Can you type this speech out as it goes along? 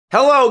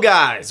Hello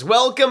guys,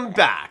 welcome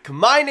back.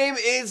 My name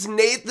is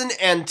Nathan,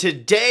 and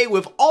today,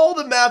 with all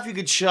the Matthew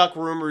Tkachuk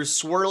rumors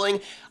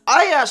swirling,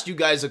 I asked you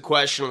guys a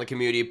question on the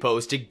community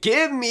post to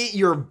give me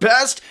your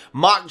best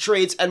mock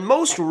trades and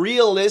most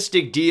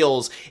realistic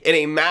deals in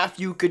a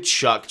Matthew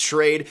Tkachuk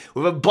trade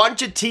with a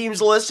bunch of teams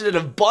listed and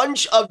a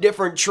bunch of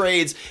different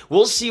trades.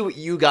 We'll see what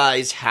you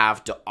guys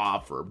have to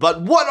offer.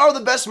 But what are the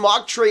best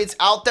mock trades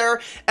out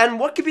there, and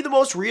what could be the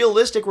most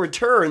realistic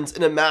returns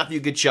in a Matthew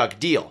Tkachuk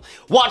deal?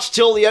 Watch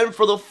till the end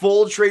for the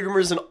full trade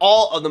rumors and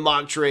all of the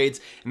mock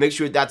trades. And make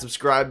sure you hit that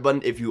subscribe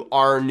button if you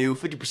are new.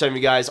 50% of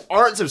you guys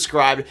aren't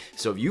subscribed,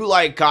 so if you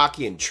like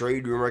hockey and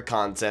trade rumor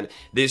content,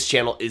 this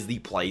channel is the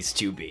place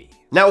to be.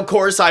 Now, of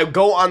course, I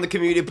go on the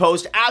community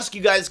post, ask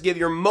you guys to give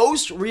your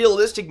most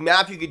realistic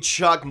Matthew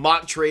Tkachuk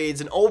mock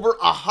trades, and over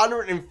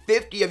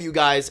 150 of you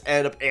guys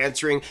end up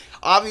answering.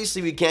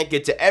 Obviously, we can't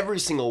get to every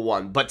single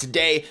one, but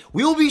today,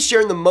 we will be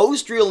sharing the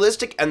most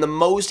realistic and the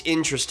most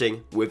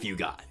interesting with you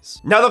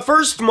guys. Now, the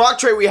first mock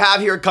trade we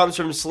have here comes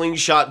from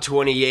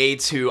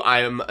Slingshot28, who I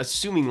am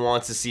assuming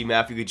wants to see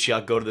Matthew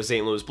Tkachuk go to the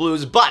St. Louis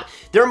Blues, but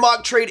their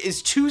mock trade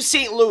is to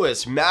St.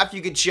 Louis,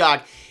 Matthew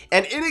Tkachuk,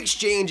 and in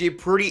exchange, a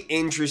pretty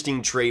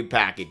interesting trade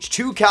package.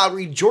 To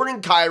Calgary, Jordan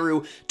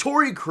Kyrou,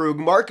 Torrey Krug,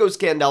 Marco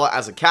Scandella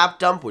as a cap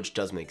dump, which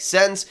does make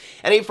sense,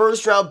 and a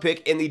first-round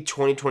pick in the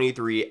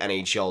 2023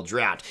 NHL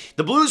Draft.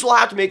 The Blues will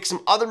have to make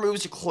some other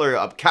moves to clear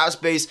up cap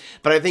space,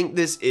 but I think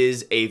this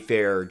is a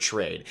fair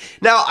trade.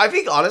 Now, I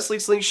think, honestly,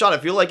 Slingshot, I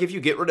feel like if you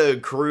get rid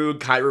of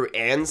Krug, Kyrou,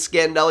 and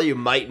Scandella, you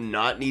might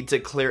not need to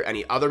clear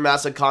any other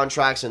massive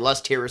contracts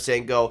unless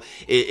Jiricek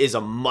is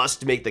a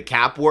must to make the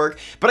cap work.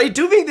 But I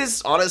do think this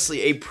is,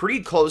 honestly, a pretty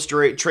close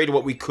trade to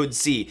what we could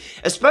see,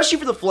 especially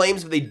for the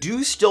Flames, but they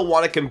do still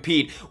want to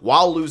compete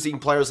while losing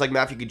players like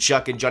Matthew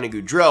Tkachuk and Johnny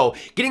Gaudreau.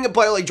 Getting a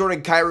player like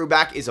Jordan Kyrou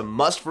back is a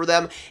must for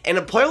them, and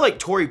a player like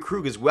Torrey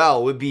Krug as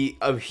well would be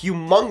a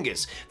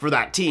humongous for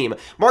that team.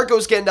 Marco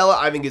Scandella,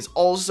 I think, is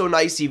also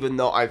nice, even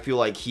though I feel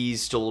like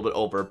he's still a little bit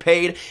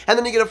overpaid, and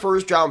then you get a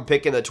first-round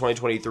pick in the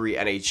 2023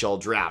 NHL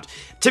Draft.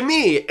 To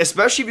me,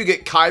 especially if you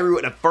get Kyrou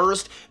at a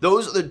first,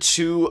 those are the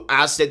two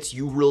assets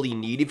you really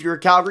need if you're a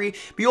Calgary,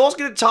 but you also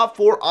get a top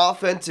 4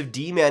 offensive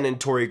D-man in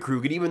Torrey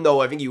Krug, and even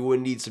though I think you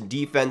would need some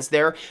defense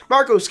there,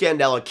 Marco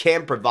Scandella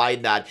can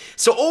provide that.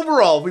 So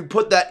overall, if we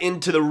put that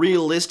into the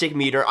realistic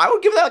meter, I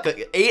would give that like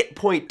an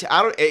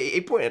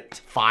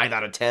 8.5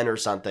 out of 10 or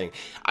something.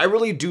 I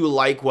really do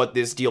like what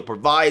this deal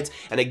provides,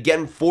 and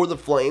again, for the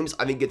Flames,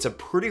 I think it's a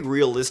pretty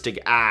realistic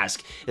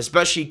ask,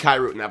 especially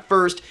Kyrou in that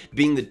first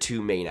being the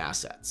two main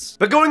assets.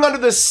 But going on to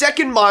the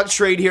second mock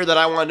trade here that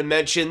I wanted to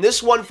mention,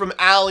 this one from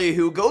Ali,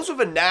 who goes with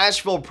a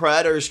Nashville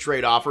Predators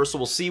trade offer, so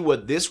we'll see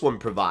what this one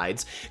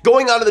provides.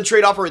 Going on to the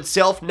trade offer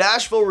itself,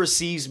 Nashville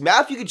receives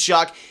Matthew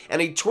Tkachuk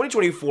and a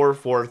 2024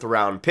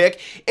 4th-round pick.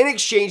 In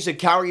exchange, the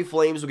Calgary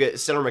Flames will get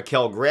center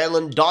Mikael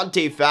Granlund,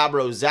 Dante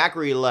Fabro,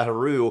 Zachary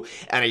Leroux,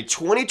 and a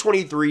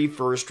 2023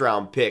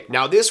 first-round pick.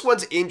 Now, this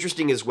one's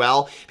interesting as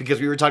well because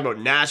we were talking about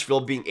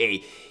Nashville being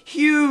a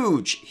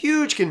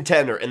huge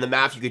contender in the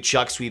Matthew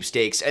Tkachuk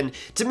sweepstakes, and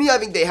to me, I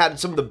think they had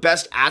some of the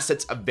best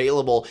assets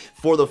available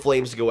for the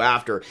Flames to go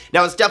after.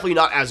 Now, it's definitely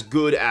not as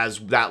good as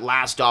that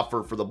last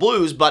offer for the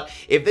Blues, but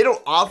if they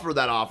don't offer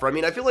that offer, I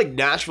mean, I feel like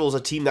Nashville is a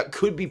team that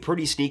could be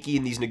pretty sneaky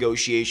in these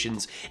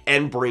negotiations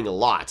and bring a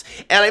lot.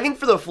 And I think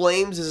for the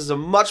Flames, this is a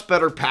much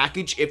better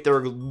package if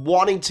they're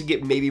wanting to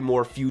get maybe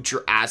more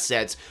future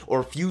assets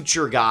or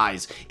future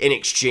guys in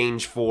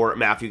exchange for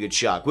Matthew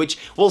Tkachuk, which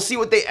we'll see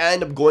what they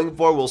end up going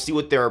for. We'll see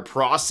what their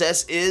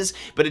process is,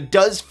 but it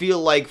does feel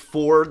like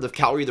for the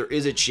Calgary, there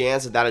is a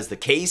chance that that is the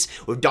case,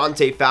 with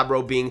Dante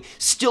Fabro being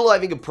still, I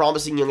think, a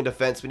promising young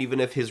defenseman,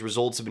 even if his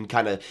results have been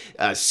kind of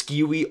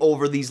skewy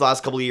over these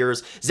last couple of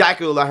years.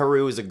 Zachary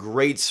Leroux is a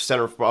great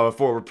center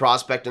forward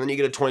prospect, and then you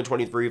get a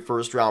 2023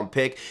 first-round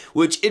pick,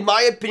 which, in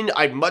my opinion,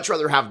 I'd much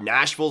rather have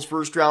Nashville's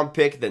first-round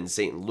pick than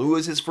St.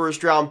 Louis's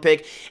first-round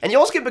pick, and you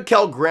also get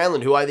Mikael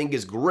Granlund, who I think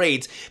is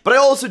great, but I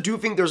also do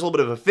think there's a little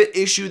bit of a fit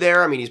issue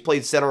there. I mean, he's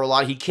played center a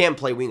lot. He can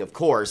play wing, of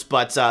course,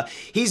 but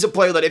he's a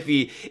player that if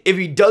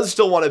he does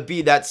still want to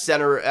be that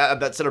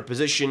center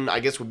position, I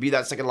guess would be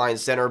that second line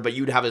center, but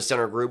you'd have a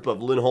center group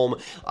of Lindholm,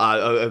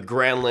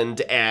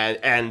 Granlund,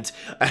 and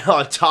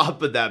on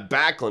top of that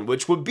Backlund,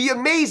 which would be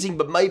amazing,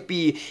 but might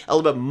be a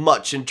little bit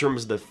much in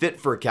terms of the fit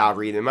for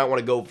Calgary. They might want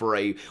to go for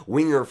a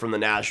winger from the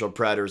Nashville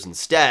Predators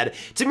instead.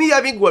 To me,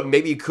 I think what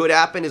maybe could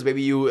happen is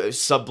maybe you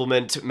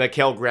supplement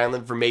Mikael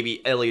Granlund for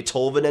maybe Eeli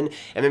Tolvanen,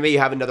 and then maybe you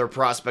have another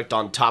prospect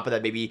on top of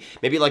that, maybe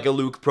like a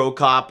Luke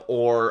Prokop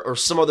or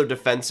some other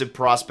defensive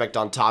prospect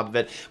on top of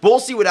it. But we'll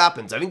see what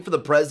happens. I think for the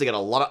Preds, they got a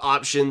lot of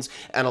options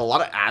and a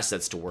lot of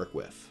assets to work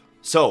with.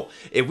 So,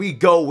 if we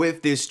go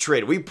with this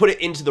trade, we put it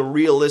into the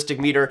realistic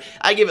meter,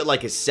 I give it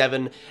like a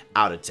 7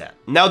 out of 10.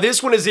 Now,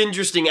 this one is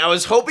interesting. I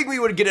was hoping we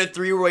would get a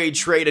three-way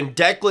trade, and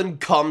Declan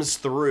comes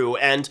through.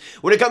 And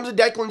when it comes to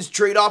Declan's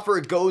trade offer,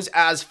 it goes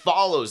as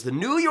follows. The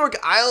New York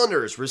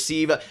Islanders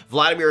receive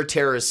Vladimir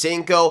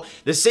Tarasenko,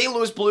 the St.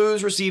 Louis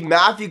Blues receive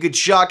Matthew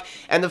Tkachuk,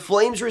 and the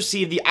Flames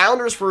receive the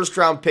Islanders'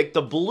 first-round pick,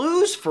 the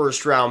Blues'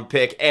 first-round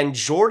pick, and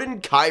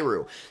Jordan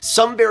Kyrou.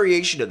 Some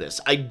variation of this.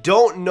 I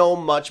don't know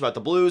much about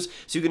the Blues,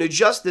 so you can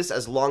adjust this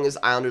as long as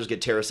Islanders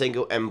get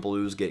Tarasenko and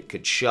Blues get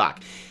Tkachuk.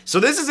 So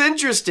this is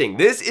interesting.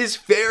 This is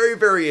very,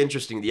 very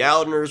interesting. The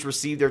Islanders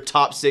receive their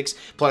top 6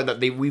 player that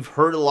we've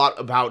heard a lot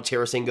about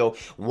Tarasenko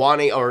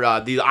wanting, or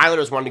the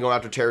Islanders wanting to go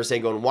after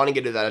Tarasenko and wanting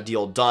to get that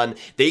deal done.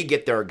 They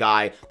get their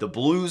guy. The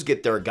Blues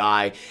get their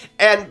guy.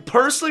 And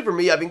personally for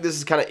me, I think this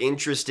is kind of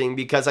interesting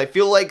because I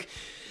feel like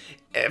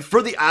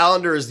for the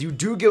Islanders, you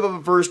do give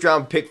up a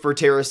first-round pick for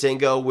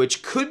Tarasenko,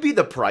 which could be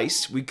the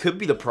price. We could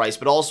be the price,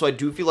 but also I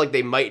do feel like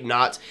they might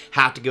not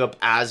have to give up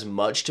as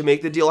much to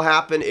make the deal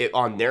happen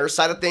on their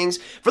side of things.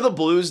 For the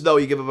Blues, though,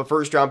 you give up a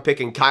first-round pick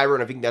in Kyrou,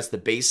 and I think that's the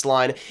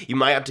baseline. You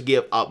might have to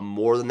give up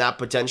more than that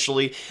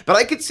potentially, but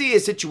I could see a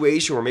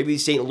situation where maybe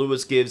St.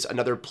 Louis gives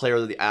another player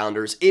to the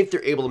Islanders if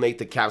they're able to make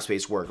the cap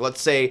space work. Let's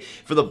say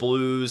for the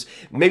Blues,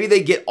 maybe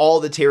they get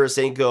all the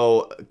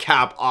Tarasenko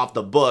cap off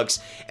the books,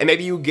 and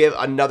maybe you give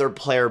another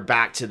player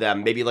back to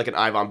them, maybe like an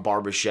Ivan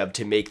Barbashev,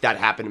 to make that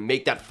happen and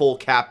make that full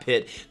cap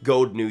hit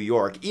go to New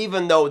York,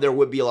 even though there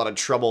would be a lot of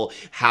trouble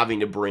having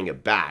to bring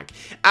it back.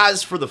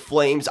 As for the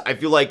Flames, I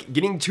feel like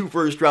getting 2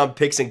 first-round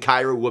picks in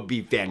Kyrou would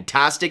be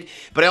fantastic,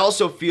 but I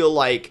also feel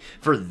like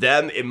for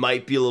them, it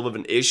might be a little bit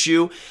of an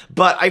issue,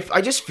 but I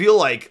just feel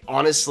like,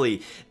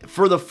 honestly,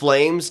 for the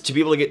Flames, to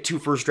be able to get 2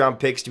 first-round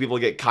picks, to be able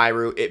to get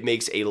Kyrou, it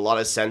makes a lot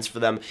of sense for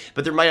them,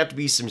 but there might have to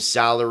be some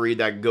salary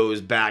that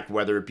goes back,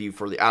 whether it be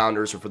for the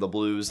Islanders or for the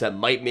Blues, that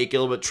might make it a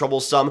little bit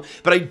troublesome,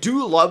 but I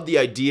do love the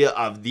idea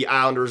of the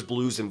Islanders,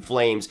 Blues, and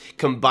Flames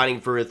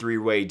combining for a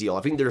 3-way deal.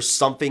 I think there's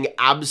something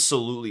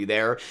absolutely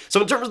there.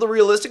 So in terms of the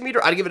realistic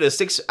meter, I'd give it a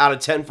 6 out of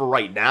 10 for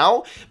right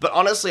now, but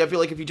honestly, I feel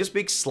like if you just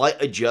make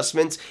slight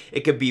adjustments,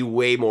 it could be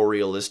way more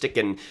realistic,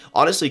 and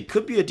honestly,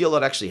 could be a deal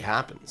that actually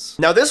happens.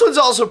 Now, this one's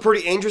also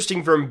pretty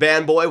interesting from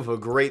Banboy with a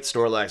great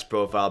Snorlax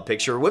profile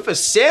picture with a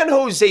San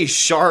Jose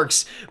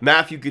Sharks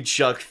Matthew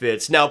Tkachuk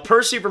fits. Now,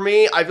 personally for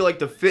me, I feel like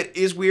the fit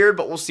is weird,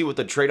 but we'll see what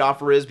the trade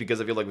offer is,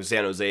 because I feel like with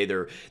San Jose,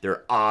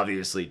 they're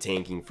obviously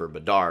tanking for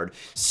Bedard.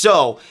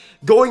 So,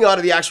 going on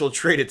to the actual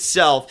trade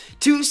itself,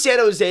 to San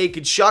Jose,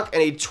 Tkachuk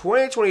and a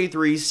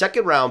 2023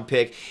 second-round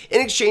pick.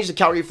 In exchange, the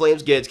Calgary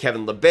Flames get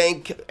Kevin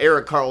Labanc,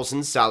 Erik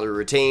Karlsson, salary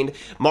retained,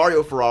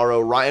 Mario Ferraro,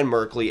 Ryan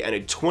Merkley, and a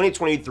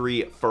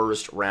 2023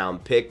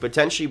 first-round pick,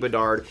 potentially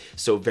Bedard,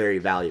 so very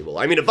valuable.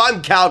 I mean, if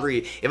I'm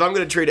Calgary, if I'm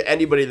going to trade to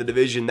anybody in the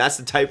division, that's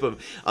the type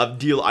of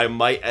deal I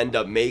might end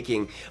up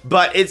making.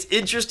 But it's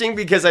interesting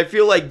because I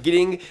feel like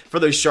getting for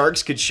the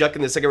Sharks Tkachuk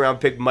in the second-round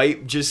pick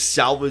might just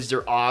salvage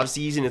their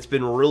offseason. It's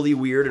been really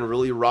weird and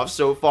really rough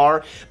so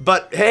far.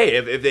 But hey,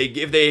 if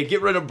they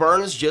get rid of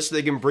Burns just so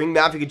they can bring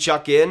Matthew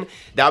Tkachuk in,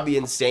 that would be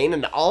insane.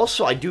 And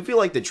also, I do feel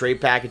like the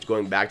trade package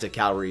going back to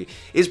Calgary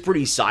is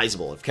pretty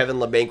sizable. If Kevin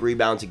Labanc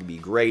rebounds, it could be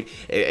great.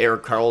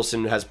 Erik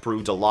Karlsson has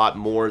proved a lot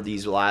more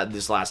this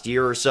last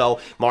year or so.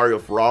 Mario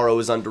Ferraro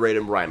is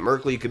underrated. Ryan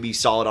Merkley could be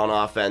solid on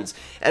offense.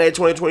 And a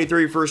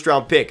 2023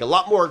 first-round pick. A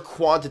lot more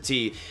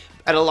quantity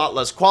and a lot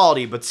less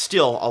quality, but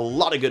still a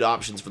lot of good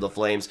options for the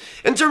Flames.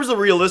 In terms of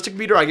the realistic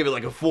meter, I give it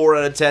like a 4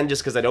 out of 10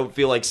 just because I don't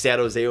feel like San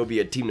Jose will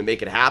be a team to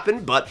make it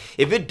happen, but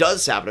if it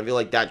does happen, I feel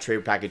like that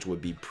trade package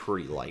would be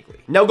pretty likely.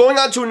 Now going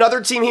on to another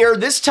team here,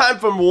 this time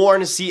from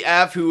Warren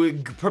CF, who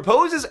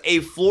proposes a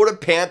Florida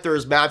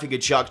Panthers Matthew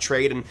Tkachuk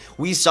trade, and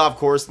we saw, of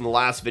course, in the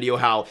last video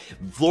how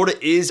Florida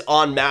is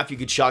on Matthew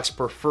Tkachuk's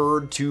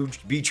preferred to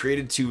be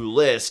traded to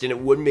list, and it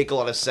would make a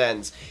lot of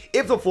sense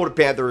if the Florida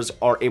Panthers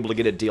are able to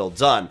get a deal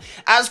done.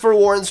 As for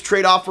Warren's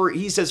trade offer,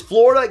 he says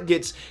Florida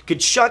gets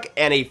Tkachuk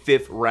and a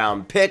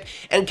 5th-round pick,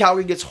 and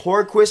Calgary gets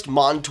Hornqvist,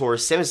 Montour,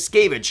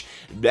 Samiskevich,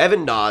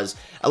 Evan Dawes,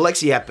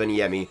 Alexei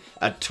Heponiemi,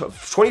 a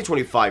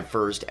 2025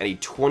 first, and a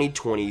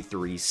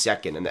 2023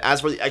 second. And as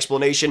for the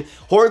explanation,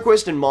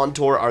 Hornqvist and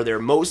Montour are there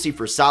mostly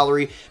for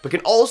salary, but can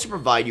also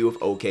provide you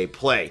with okay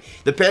play.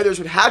 The Panthers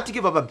would have to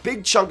give up a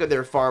big chunk of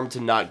their farm to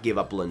not give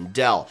up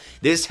Lindell.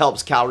 This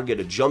helps Calgary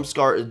get a jump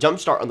start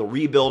on the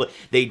rebuild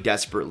they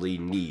desperately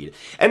need.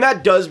 And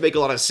that does make a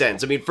lot of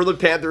sense. I mean, for the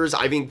Panthers,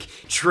 I think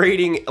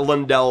trading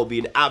Lindell will be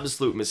an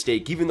absolute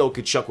mistake, even though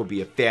Tkachuk would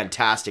be a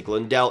fantastic.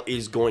 Lindell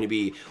is going to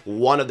be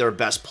one of their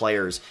best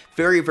players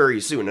very, very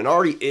soon, and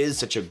already is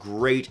such a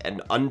great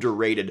and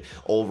underrated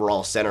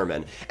overall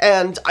centerman.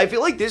 And I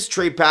feel like this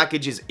trade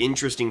package is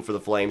interesting for the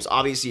Flames.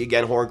 Obviously,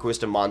 again,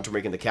 Hornqvist and Montour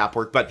making the cap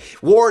work, but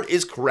Ward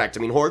is correct.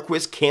 I mean,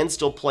 Hornqvist can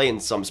still play in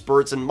some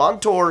spurts, and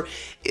Montour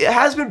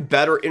has been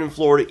better in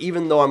Florida,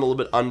 even though I'm a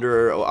little bit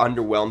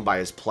underwhelmed by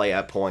his play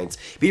at points.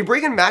 But you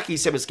bring in Mackie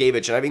Samiskevich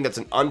Siemiatkevich, and I think that's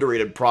an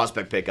underrated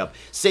prospect pickup.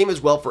 Same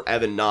as well for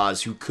Evan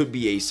Naz, who could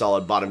be a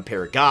solid bottom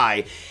pair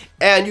guy.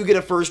 And you get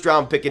a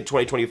first-round pick in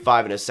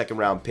 2025 and a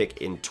second-round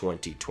pick in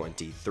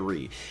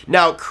 2023.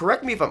 Now,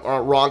 correct me if I'm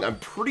wrong. I'm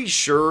pretty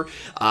sure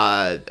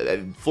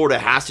Florida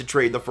has to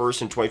trade the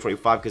first in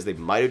 2025 because they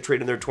might have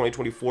traded their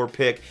 2024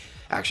 pick.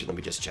 Actually, let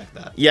me just check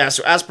that. Yeah,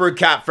 so as per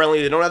Cap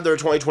Friendly, they don't have their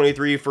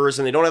 2023 first,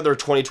 and they don't have their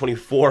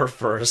 2024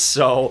 first,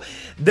 so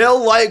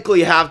they'll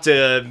likely have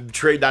to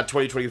trade that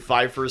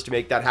 2025 first to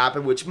make that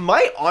happen, which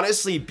might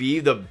honestly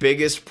be the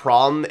biggest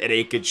problem in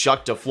a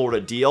Tkachuk to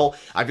Florida deal.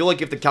 I feel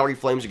like if the Calgary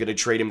Flames are going to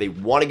trade him, they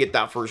want to get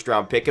that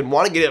first-round pick and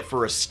want to get it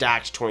for a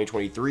stacked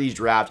 2023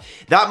 draft.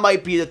 That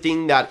might be the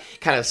thing that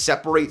kind of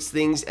separates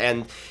things,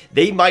 and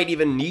they might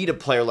even need a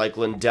player like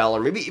Lindell or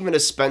maybe even a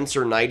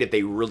Spencer Knight if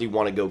they really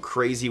want to go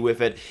crazy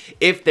with it,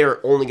 if they're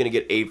only going to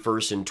get a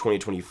first in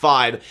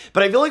 2025.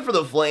 But I feel like for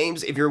the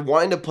Flames, if you're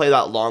wanting to play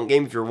that long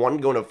game, if you're wanting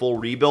to go in a full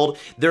rebuild,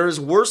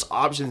 there's worse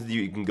options that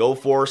you can go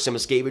for.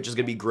 Siemiatkevich is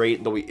going to be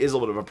great, though he is a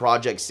little bit of a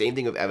project. Same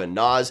thing with Evan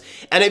Naz.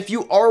 And if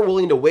you are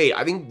willing to wait,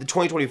 I think the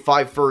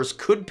 2025 first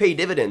could pay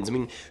dividends. I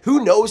mean,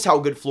 who knows how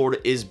good Florida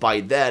is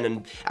by then?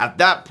 And at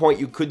that point,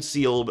 you could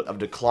see a little bit of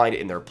decline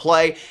in their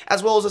play,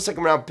 as well as a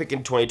second round pick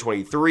in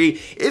 2023.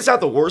 It's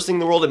not the worst thing in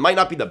the world. It might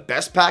not be the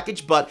best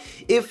package, but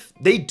if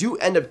they do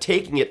end up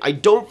taking it, I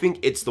don't think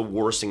it's the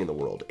worst thing in the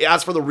world.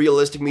 As for the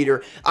realistic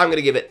meter, I'm going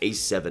to give it a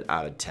 7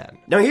 out of 10.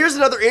 Now, here's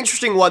another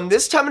interesting one,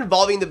 this time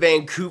involving the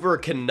Vancouver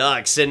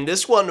Canucks, and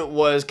this one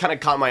was kind of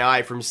caught my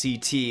eye from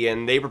CT,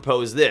 and they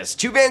proposed this.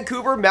 2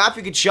 Vancouver,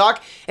 Matthew Tkachuk,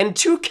 and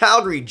 2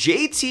 Calgary,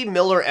 JT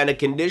Miller, and a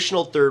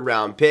conditional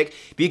third-round pick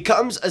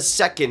becomes a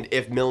second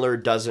if Miller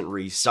doesn't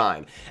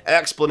re-sign.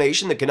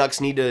 Explanation, the Canucks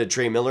need to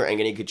trade Miller, and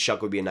getting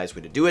Tkachuk would be a nice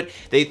way to do it.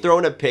 They throw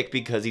in a pick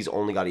because he's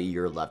only got a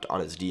year left on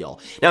his deal.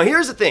 Now,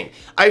 here's the thing.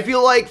 I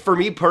feel like, for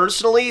me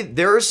personally,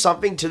 there is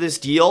something to this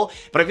deal,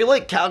 but I feel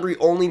like Calgary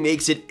only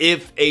makes it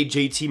if a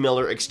JT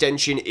Miller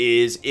extension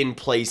is in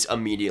place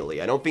immediately.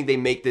 I don't think they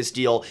make this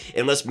deal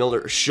unless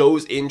Miller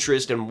shows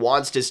interest and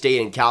wants to stay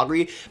in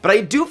Calgary, but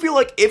I do feel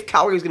like if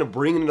Calgary is going to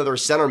bring in another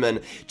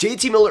centerman,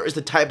 JT Miller is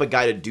the type of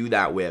guy to do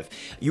that with.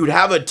 You would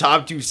have a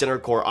top 2 center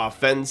core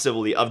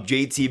offensively of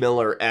JT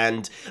Miller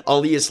and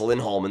Elias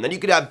Lindholm, and then you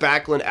could have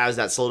Backlund as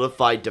that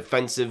solidified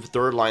defensive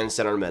third-line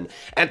centerman,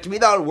 and to me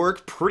that would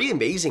work pretty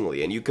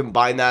amazingly, and you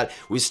combine that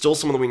with still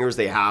some of the wingers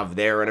they have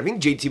there, and I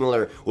think JT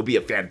Miller will be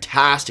a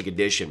fantastic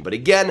addition. But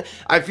again,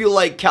 I feel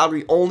like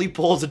Calgary only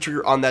pulls the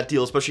trigger on that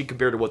deal, especially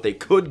compared to what they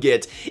could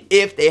get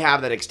if they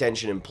have that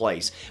extension in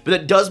place. But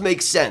that does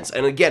make sense,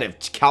 and again,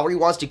 if Calgary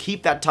wants to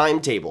keep that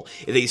timetable,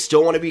 if they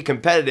still want to be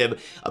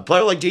competitive, a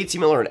player like JT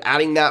Miller and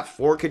adding that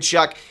for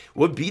Tkachuk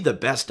would be the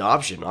best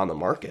option on the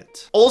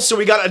market. Also,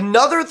 we got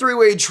another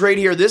 3-way trade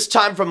here, this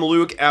time from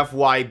Luke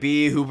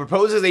FYB, who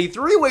proposes a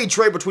 3-way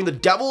trade between the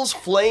Devils,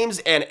 Flames,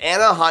 and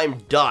Anaheim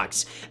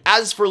Ducks.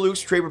 As for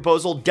Luke's trade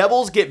proposal,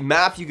 Devils get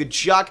Matthew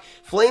Tkachuk,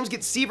 Flames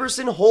get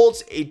Severson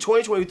Holtz, a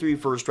 2023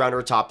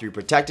 first-rounder, top 3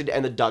 protected,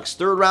 and the Ducks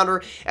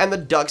third-rounder, and the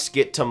Ducks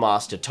get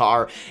Tomas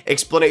Tatar.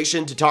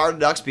 Explanation, Tatar to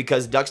Ducks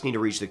because Ducks need to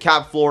reach the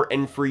cap floor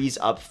and freeze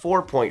up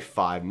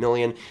 $4.5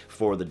 million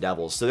for the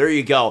Devils. So there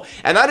you go.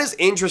 And that is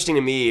interesting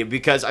to me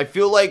because I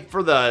feel like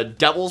for the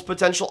Devils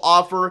potential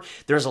offer,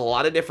 there's a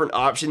lot of different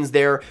options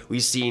there.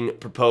 We've seen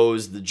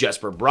proposed the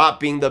Jesper Bratt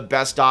being the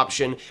best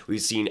option.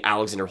 We've seen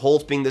Alexander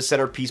Holtz being the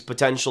centerpiece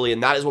potentially,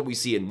 and that is what we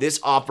see in this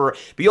offer.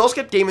 But you also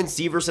get Damon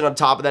Severson on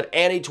top of that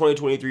and a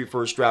 2023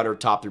 first rounder,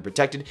 top 3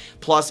 protected,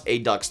 plus a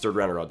Ducks third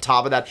rounder on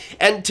top of that.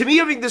 And to me,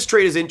 I think this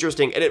trade is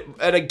interesting.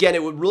 And again,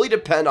 it would really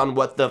depend on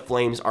what the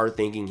Flames are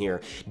thinking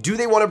here. Do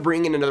they want to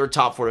bring in another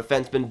top 4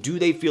 defenseman? Do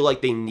they feel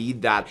like they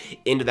need that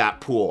into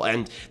that pool?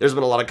 And there's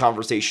been a lot of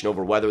conversation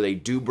over whether they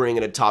do bring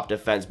in a top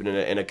defenseman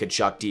in a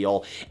Tkachuk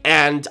deal,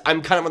 and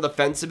I'm kind of on the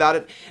fence about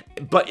it.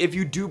 But if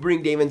you do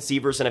bring Damon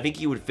Severson, I think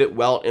he would fit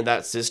well in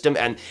that system.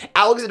 And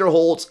Alexander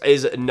Holtz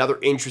is another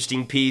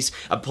interesting piece,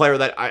 a player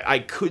that I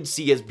could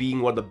see as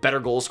being one of the better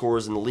goal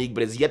scorers in the league,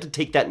 but has yet to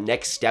take that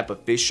next step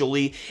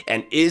officially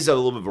and is a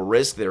little bit of a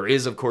risk. There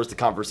is, of course, the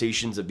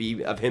conversations of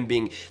him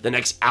being the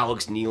next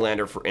Alex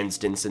Nylander, for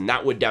instance, and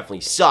that would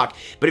definitely suck.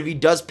 But if he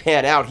does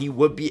pan out, he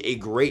would be a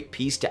great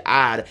piece to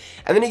add.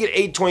 And then you get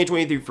a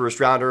 2023 first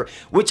rounder,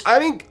 which I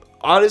think,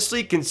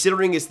 honestly,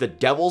 considering it's the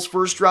Devils'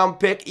 first-round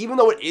pick, even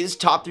though it is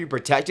top 3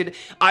 protected,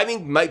 I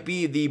think might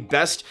be the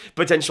best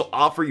potential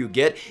offer you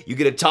get. You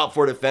get a top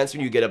 4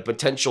 defenseman, you get a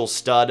potential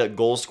stud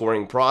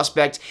goal-scoring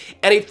prospect,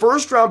 and a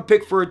first-round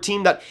pick for a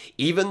team that,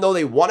 even though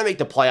they want to make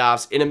the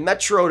playoffs in a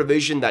Metro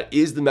division that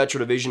is the Metro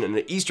division and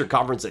the Eastern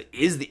Conference that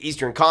is the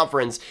Eastern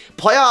Conference,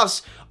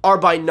 playoffs are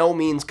by no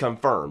means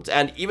confirmed.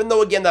 And even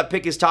though, again, that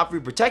pick is top 3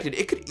 protected,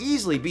 it could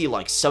easily be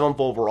like 7th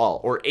overall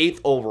or 8th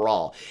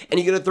overall. And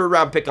you get a 3rd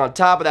round pick on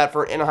top of that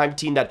for an Anaheim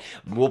team that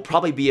will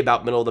probably be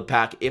about middle of the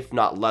pack, if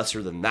not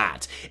lesser than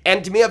that.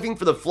 And to me, I think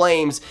for the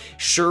Flames,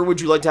 sure,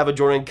 would you like to have a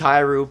Jordan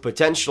Kyrou?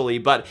 Potentially,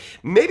 but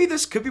maybe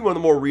this could be one of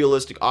the more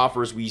realistic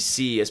offers we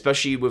see,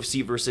 especially with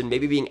Severson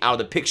maybe being out of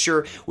the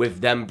picture,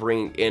 with them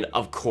bringing in,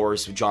 of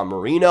course, John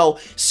Marino.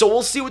 So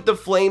we'll see what the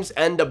Flames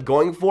end up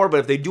going for, but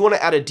if they do want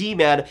to add a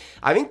D-man,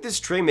 I think this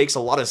trade makes a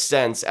lot of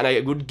sense, and I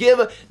would give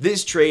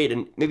this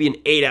trade maybe an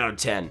 8 out of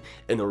 10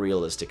 in the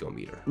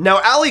realistic-o-meter.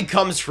 Now, Ali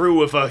comes through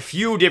with a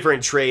few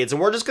different trades,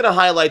 and we're just going to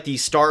highlight the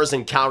Stars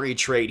and Calgary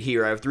trade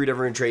here. I have 3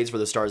 different trades for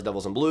the Stars,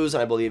 Devils, and Blues,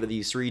 and I believe that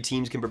these 3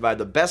 teams can provide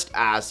the best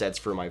assets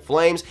for my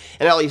Flames,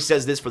 and Ali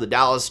says this for the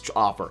Dallas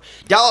offer.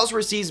 Dallas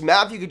receives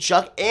Matthew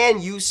Tkachuk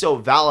and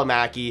Juuso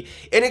Valimaki.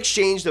 In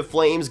exchange, the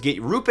Flames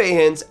get Roope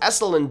Hintz,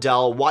 Esa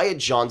Lindell, Wyatt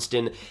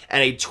Johnston,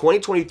 and a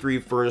 2023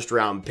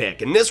 first-round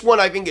pick. And this one,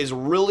 I think, is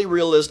really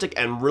realistic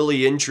and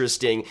really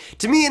interesting.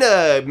 To me, in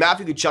a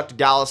Matthew Tkachuk to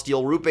Dallas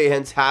deal, Roope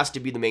Hintz has to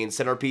be the main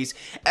centerpiece.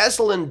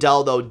 Esa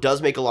Lindell, though,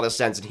 does make a lot of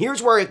sense. And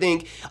here's where I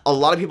think a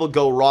lot of people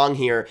go wrong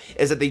here,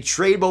 is that they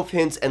trade both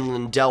Hintz and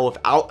Lindell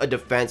without a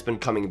defenseman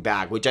coming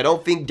back, which I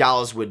don't think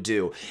Dallas would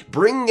do.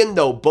 Bringing in,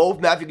 though, both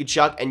Matthew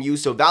Tkachuk and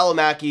Juuso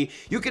Valimaki,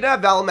 you could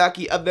have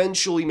Valimaki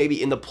eventually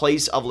maybe in the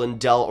place of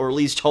Lindell, or at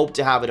least hope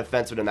to have a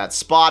defenseman in that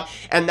spot,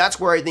 and that's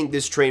where I think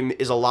this trade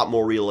is a lot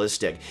more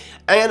realistic.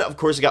 And, of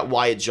course, you got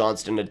Wyatt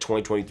Johnston, a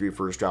 2023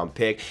 first-round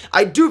pick.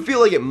 I do feel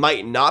like it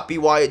might not be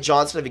Wyatt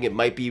Johnston. I think it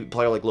might be a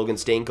player like Logan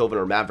Stankoven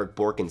or Maverick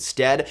Bourque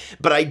instead,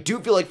 but I do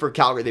feel like for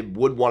Calgary, they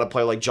would want to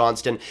play like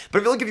Johnston. But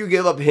I feel like if you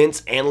give up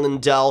Hintz and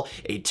Lindell,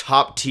 a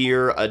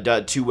top-tier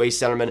two-way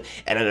centerman,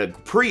 and a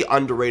pretty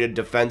underrated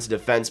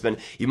defenseman,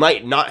 you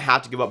might not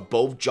have to give up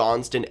both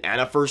Johnston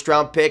and a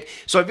first-round pick.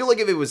 So I feel like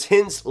if it was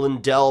Hintz,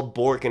 Lindell,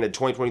 Bourque, and a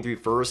 2023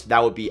 first,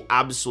 that would be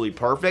absolutely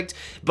perfect.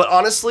 But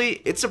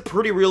honestly, it's a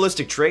pretty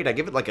realistic trade. I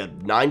give it like a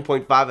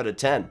 9.5 out of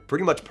 10.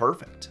 Pretty much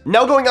perfect.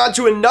 Now going on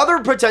to another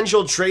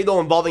potential trade, though,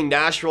 involving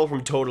Nashville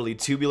from Totally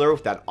Tubular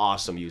with that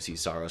awesome UC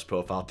Saros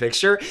profile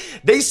picture.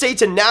 They say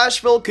to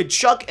Nashville,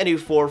 Tkachuk and a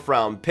 4th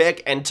round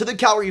pick, and to the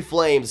Calgary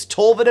Flames,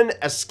 Tolvanen,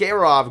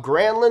 Askarov,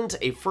 Granlund,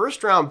 a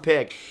 1st round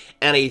pick,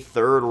 and a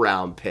 3rd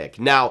round pick.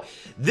 Now,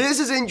 this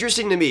is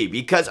interesting to me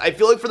because I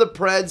feel like for the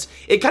Preds,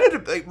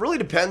 it really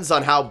depends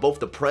on how both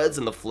the Preds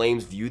and the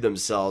Flames view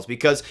themselves,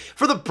 because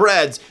for the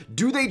Preds,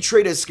 do they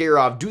trade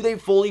Askarov? Do they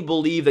fully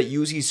believe that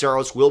UC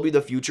Saros will be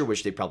the future,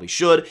 which they probably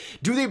should?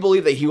 Do they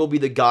believe that he will be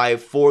the guy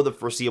for the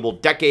foreseeable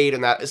decade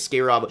and that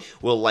Askarov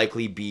will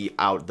likely be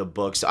out the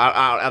books,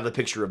 out of the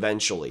picture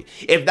eventually?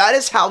 If that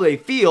is how they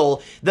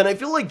feel, then I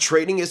feel like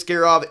trading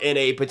Askarov in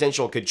a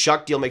potential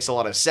Tkachuk deal makes a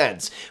lot of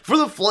sense. For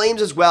the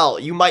Flames as well,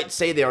 you might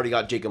say they already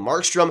got Jacob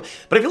Markstrom,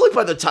 but I feel like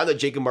by the time that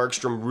Jacob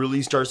Markstrom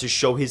really starts to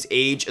show his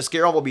age,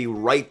 Askarov will be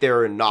right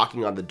there and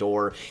knocking on the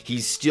door.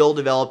 He's still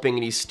developing,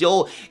 and he's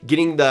still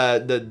getting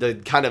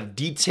the kind of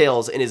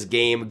details in his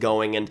game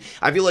going, and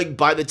I feel like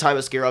by the time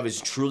Askarov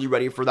is truly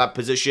ready for that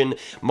position,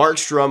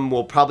 Markstrom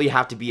will probably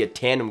have to be a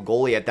tandem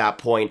goalie at that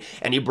point,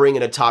 and you bring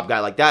in a top guy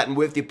like that, and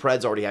with the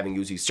Preds already having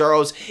UC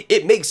Saros,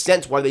 it makes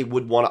sense why they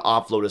would want to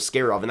offload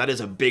Askarov, and that is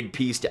a big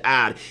piece to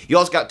add. You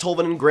also got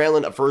Tolvanen and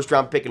Granlund, a 1st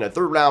round pick and a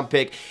 3rd round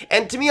pick,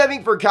 and to me, I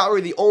think for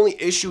Calgary, the only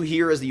issue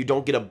here is that you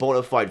don't get a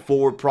bona fide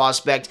forward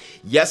prospect.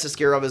 Yes,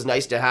 Askarov is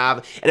nice to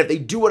have, and if they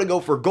do want to go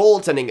for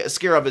goaltending,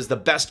 Askarov is the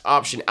best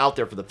option out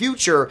there for the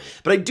future,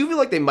 but I do feel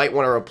like they might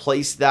want to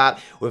replace that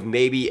with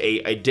maybe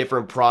a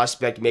different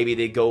prospect. Maybe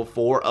they go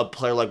for a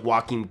player like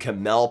Joakim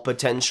Kemell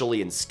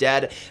potentially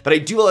instead, but I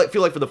do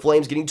feel like for the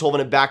Flames, getting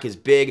Tolvanen back is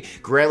big.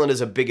 Granlund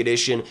is a big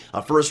addition,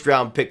 a 1st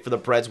round pick for the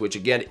Preds, which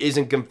again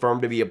isn't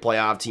confirmed to be a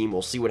playoff team.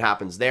 We'll see what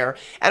happens there,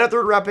 and a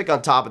 3rd round pick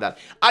on top of that.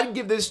 I'd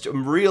give this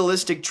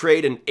realistic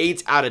trade an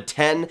 8 out of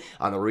 10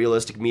 on the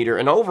realistic meter,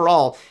 and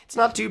overall, it's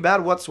not too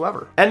bad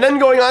whatsoever. And then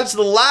going on to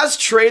the last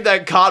trade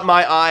that caught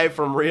my eye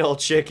from Real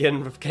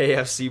Chicken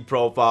KFC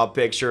profile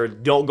picture.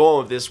 Don't go on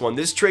with this one.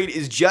 This trade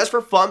is just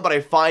for fun, but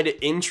I find it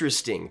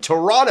interesting.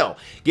 Toronto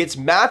gets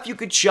Matthew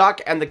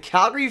Tkachuk, and the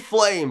Calgary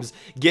Flames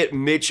get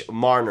Mitch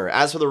Marner.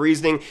 As for the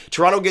reasoning,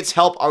 Toronto gets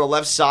help on the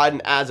left side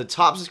and adds a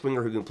top 6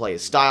 winger who can play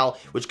his style,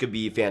 which could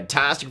be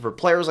fantastic for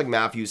players like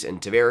Matthews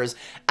and Tavares.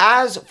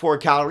 As for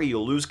Calgary,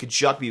 you'll lose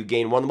Tkachuk, but you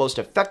gain one of the most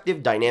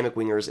effective dynamic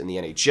wingers in the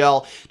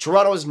NHL.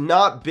 Toronto has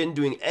not been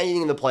doing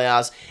anything in the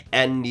playoffs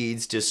and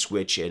needs to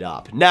switch it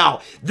up.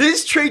 Now,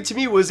 this trade to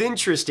me was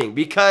interesting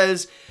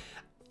because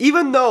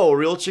even though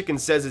Real Chicken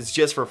says it's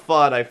just for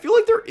fun, I feel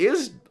like there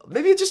is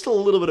maybe just a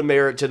little bit of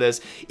merit to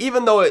this,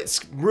 even though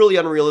it's really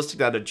unrealistic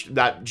that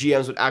that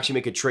GMs would actually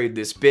make a trade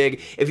this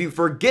big. If you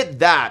forget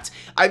that,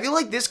 I feel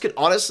like this could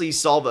honestly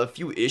solve a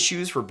few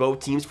issues for both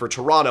teams. For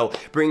Toronto,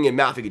 bringing in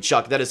Matthew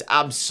Tkachuk, that is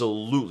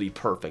absolutely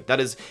perfect. That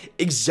is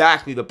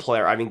exactly the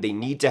player I mean they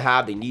need to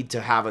have. They need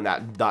to have in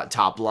that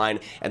top line,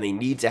 and they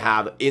need to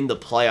have in the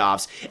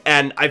playoffs.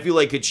 And I feel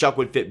like Tkachuk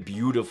would fit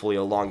beautifully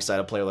alongside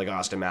a player like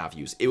Austin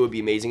Matthews. It would be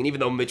amazing. And even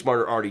though Mitch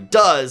Marner already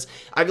does,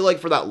 I feel like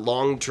for that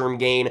long-term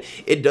gain,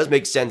 it does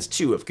make sense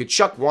too. If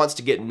Tkachuk wants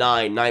to get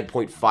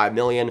 9.5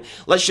 million,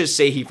 let's just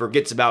say he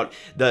forgets about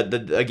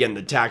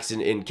the tax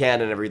in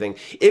Canada and everything.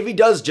 If he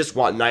does just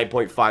want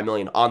 9.5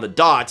 million on the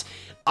dot,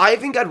 I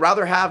think I'd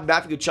rather have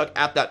Matthew Tkachuk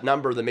at that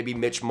number than maybe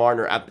Mitch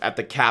Marner at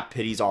the cap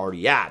hit he's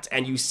already at.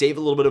 And you save a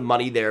little bit of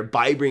money there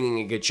by bringing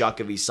in Tkachuk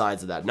if he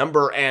signs at that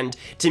number. And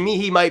to me,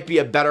 he might be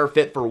a better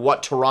fit for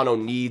what Toronto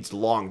needs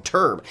long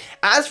term.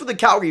 As for the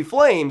Calgary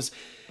Flames,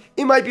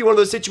 it might be one of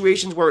those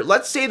situations where,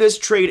 let's say this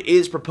trade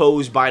is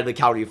proposed by the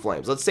Calgary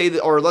Flames. Let's say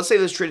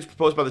this trade is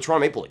proposed by the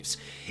Toronto Maple Leafs.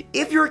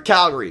 If you're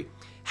Calgary,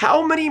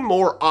 how many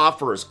more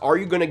offers are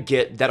you going to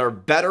get that are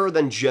better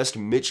than just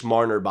Mitch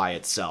Marner by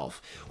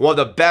itself? One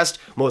of the best,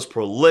 most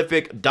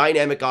prolific,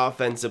 dynamic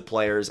offensive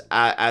players,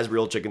 as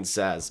Real Chicken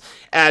says.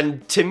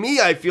 And to me,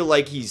 I feel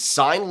like he's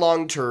signed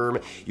long-term.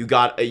 You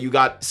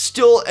got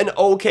still an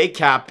okay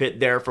cap hit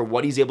there for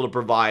what he's able to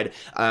provide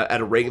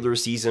at a regular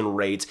season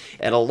rate.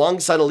 And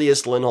alongside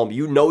Elias Lindholm,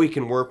 you know he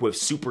can work with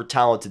super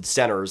talented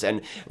centers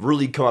and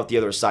really come out the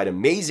other side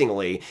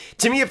amazingly.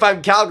 To me, if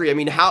I'm Calgary, I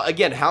mean, how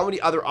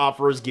many other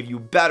offers give you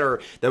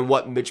better than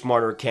what Mitch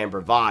Marner can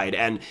provide?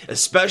 And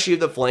especially if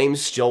the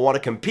Flames still want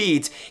to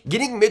compete,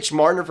 getting Mitch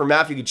Marner for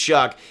Matthew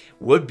Tkachuk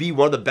would be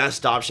one of the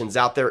best options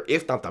out there,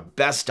 if not the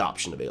best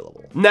option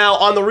available. Now,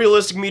 on the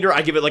realistic meter,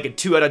 I give it like a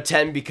 2 out of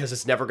 10 because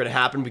it's never going to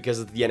happen because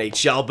of the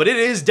NHL, but it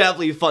is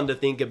definitely fun to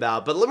think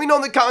about. But let me know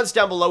in the comments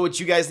down below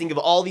what you guys think of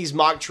all these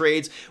mock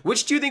trades.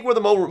 Which do you think were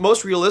the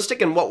most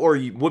realistic, and what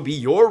would be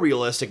your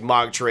realistic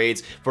mock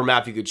trades for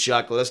Matthew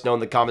Tkachuk? Let us know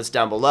in the comments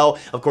down below.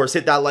 Of course,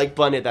 hit that like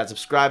button, hit that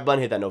subscribe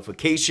button, hit that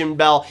notification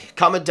bell.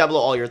 Comment down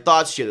below all your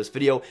thoughts. Share this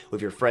video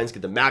with your friends.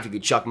 Get the Matthew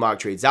Tkachuk mock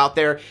trades out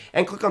there.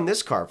 And click on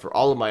this card for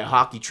all of my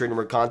hockey trading room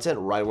content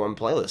right on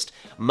playlist.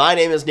 My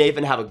name is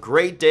Nathan. Have a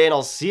great day, and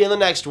I'll see you in the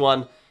next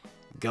one.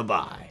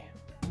 Goodbye.